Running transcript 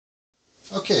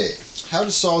Okay, how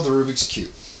to solve the Rubik's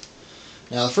Cube.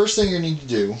 Now the first thing you need to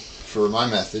do for my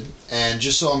method, and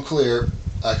just so I'm clear,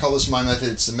 I call this my method,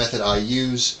 it's the method I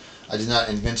use. I did not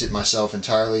invent it myself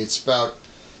entirely. It's about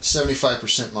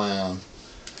 75% my own,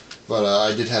 but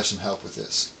I did have some help with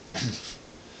this.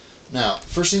 Now,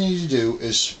 first thing you need to do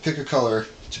is pick a color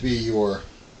to be your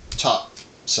top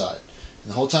side.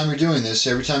 And the whole time you're doing this,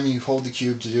 every time you hold the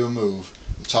cube to do a move,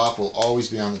 the top will always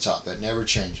be on the top. That never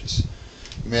changes.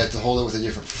 You may have to hold it with a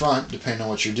different front depending on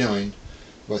what you're doing,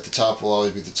 but the top will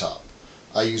always be the top.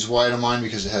 I use white on mine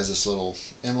because it has this little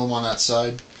emblem on that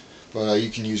side, but you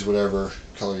can use whatever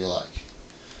color you like.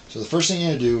 So the first thing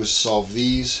you're going to do is solve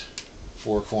these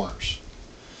four corners.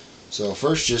 So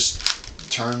first just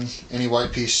turn any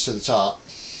white piece to the top,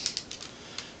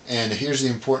 and here's the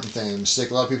important thing. The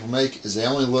mistake a lot of people make is they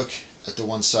only look at the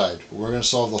one side. We're going to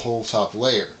solve the whole top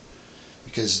layer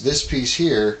because this piece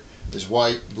here is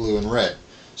white, blue, and red.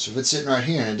 So if it's sitting right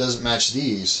here and it doesn't match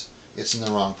these, it's in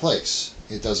the wrong place.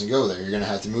 It doesn't go there. You're going to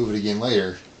have to move it again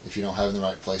later if you don't have it in the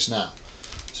right place now.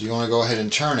 So you want to go ahead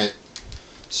and turn it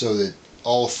so that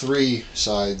all three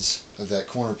sides of that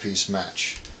corner piece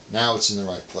match. Now it's in the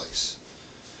right place.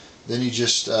 Then you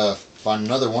just find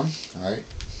another one. Alright,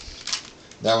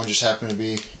 that one just happened to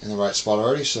be in the right spot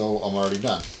already, so I'm already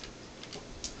done.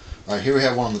 Alright, here we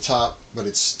have one on the top, but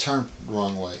it's turned the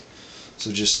wrong way.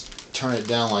 So just turn it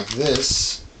down like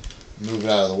this, move it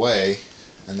out of the way,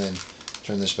 and then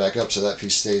turn this back up so that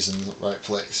piece stays in the right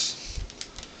place.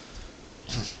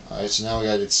 Alright, so now we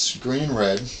got it's green and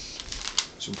red.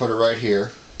 So we'll put it right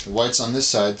here. The white's on this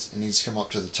side, it needs to come up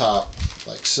to the top,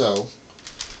 like so.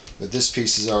 But this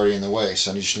piece is already in the way,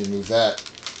 so I just need to move that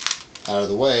out of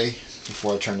the way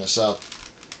before I turn this up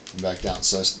and back down.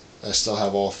 So I still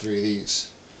have all three of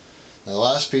these. Now the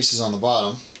last piece is on the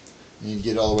bottom. You need to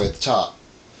get it all the way at the top.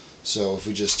 So if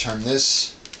we just turn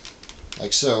this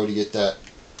like so to get that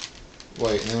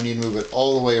way, and then we need to move it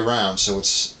all the way around so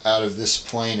it's out of this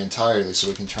plane entirely so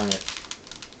we can turn it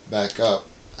back up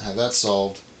and have that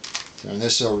solved. Turn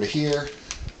this over to here,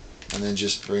 and then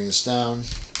just bring this down,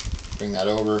 bring that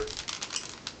over,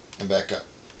 and back up.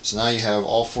 So now you have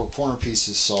all four corner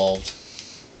pieces solved,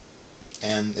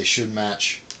 and they should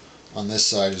match on this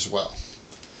side as well.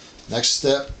 Next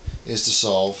step is to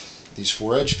solve these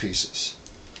four edge pieces.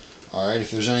 Alright,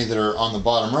 if there's any that are on the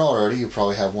bottom row already, you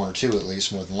probably have one or two at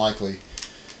least, more than likely.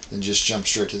 Then just jump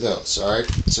straight to those.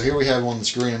 Alright, so here we have one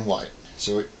that's green and white.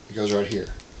 So it goes right here.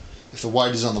 If the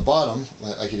white is on the bottom,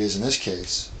 like it is in this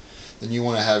case, then you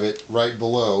want to have it right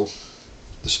below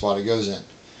the spot it goes in.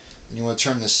 And you want to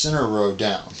turn the center row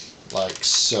down, like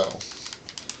so.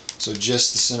 So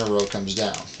just the center row comes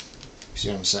down. See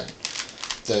what I'm saying?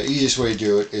 The easiest way to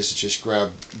do it is to just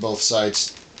grab both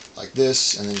sides like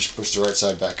this, and then just push the right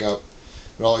side back up.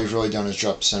 But all you've really done is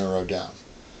drop the center row down.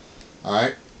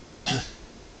 Alright?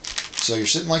 So you're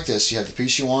sitting like this, you have the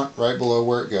piece you want right below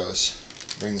where it goes.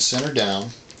 Bring the center down,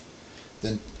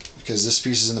 then, because this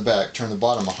piece is in the back, turn the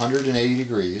bottom 180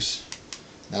 degrees.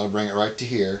 That'll bring it right to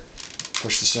here.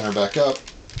 Push the center back up,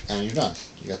 and you're done.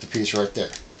 You got the piece right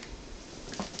there.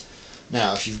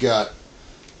 Now, if you've got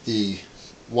the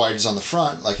white is on the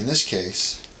front, like in this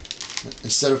case,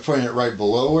 instead of putting it right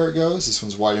below where it goes, this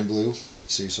one's white and blue,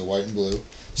 see, so white and blue.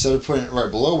 Instead of putting it right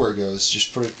below where it goes,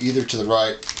 just put it either to the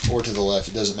right or to the left.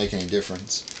 It doesn't make any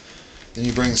difference. Then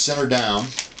you bring the center down,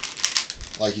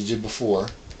 like you did before.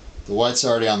 The white's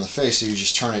already on the face, so you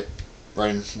just turn it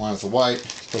right in line with the white,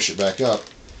 push it back up,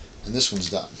 and this one's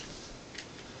done.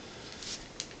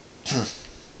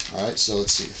 Alright, so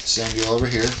let's see. Same deal over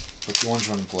here. Put the orange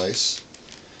one in place.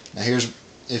 Now here's,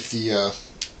 if the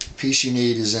piece you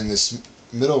need is in this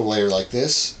middle layer like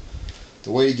this,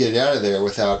 the way to get it out of there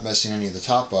without messing any of the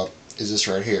top up is this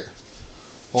right here.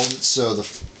 Hold it so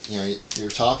your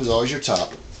top is always your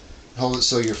top. Hold it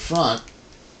so your front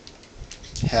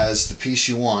has the piece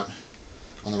you want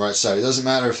on the right side. It doesn't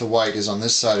matter if the white is on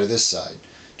this side or this side.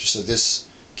 Just so this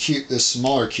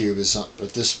smaller cube is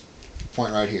at this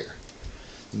point right here.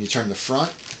 Then you turn the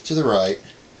front to the right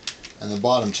and the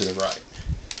bottom to the right.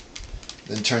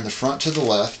 Then turn the front to the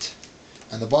left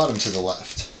and the bottom to the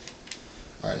left.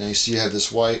 Alright, now you see you have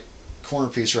this white corner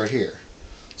piece right here.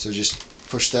 So just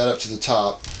push that up to the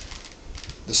top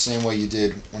the same way you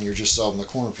did when you were just solving the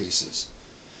corner pieces.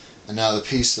 And now the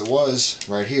piece that was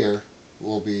right here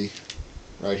will be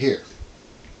right here.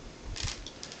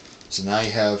 So now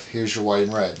you have, here's your white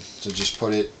and red. So just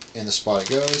put it in the spot it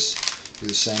goes, do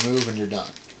the same move, and you're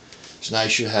done. So now you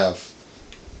should have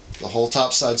the whole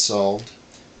top side solved,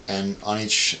 and on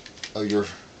each of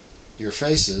your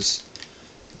faces,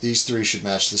 these three should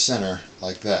match the center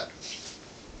like that.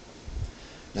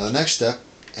 Now the next step,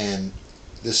 and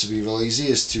this would be real easy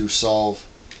is to solve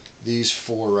these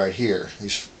four right here,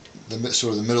 these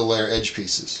sort of the middle layer edge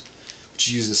pieces, but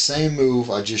you use the same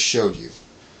move I just showed you.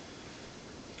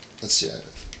 Let's see.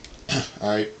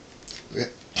 Alright,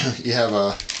 you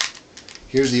have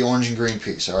here's the orange and green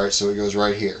piece, alright, so it goes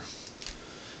right here.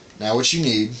 Now what you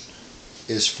need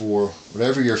is for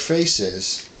whatever your face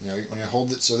is, when you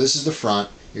hold it, so this is the front,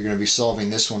 you're going to be solving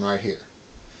this one right here.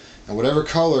 And whatever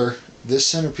color this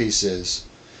centerpiece is,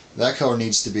 that color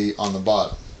needs to be on the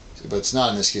bottom. But it's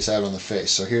not in this case, I have it on the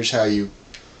face. So here's how you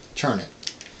turn it.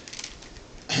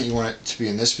 You want it to be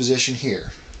in this position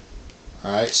here.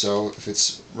 Alright, so if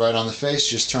it's right on the face,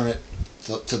 just turn it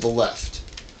to the left.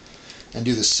 And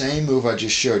do the same move I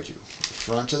just showed you. The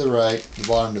front to the right, the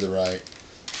bottom to the right,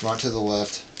 front to the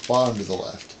left, bottom to the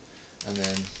left. And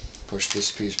then push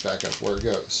this piece back up where it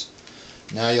goes.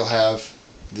 Now you'll have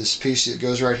this piece that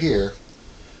goes right here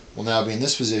will now be in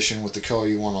this position with the color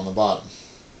you want on the bottom.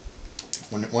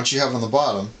 Once you have it on the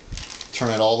bottom, turn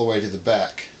it all the way to the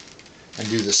back and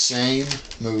do the same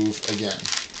move again.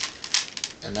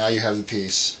 And now you have the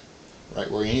piece right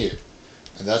where you need it.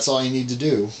 And that's all you need to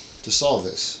do to solve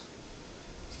this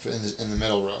in the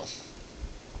middle row.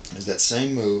 Is that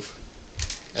same move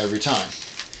every time.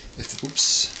 If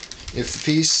the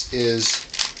piece is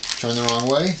turned the wrong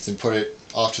way, then put it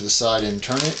off to the side and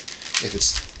turn it. If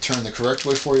it's turned the correct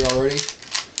way for you already,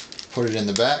 put it in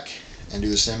the back and do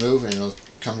the same move and it'll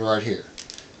come to right here.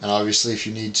 And obviously if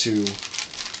you need to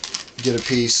get a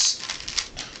piece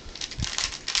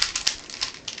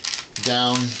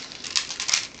down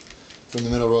from the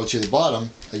middle row to the bottom,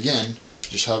 again,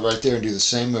 just hover right there and do the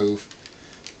same move,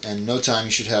 and in no time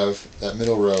you should have that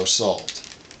middle row solved.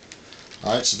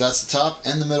 Alright, so that's the top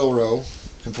and the middle row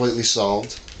completely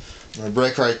solved. I'm going to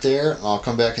break right there, and I'll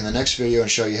come back in the next video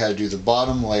and show you how to do the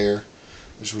bottom layer,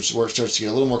 which is where it starts to get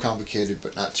a little more complicated,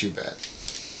 but not too bad.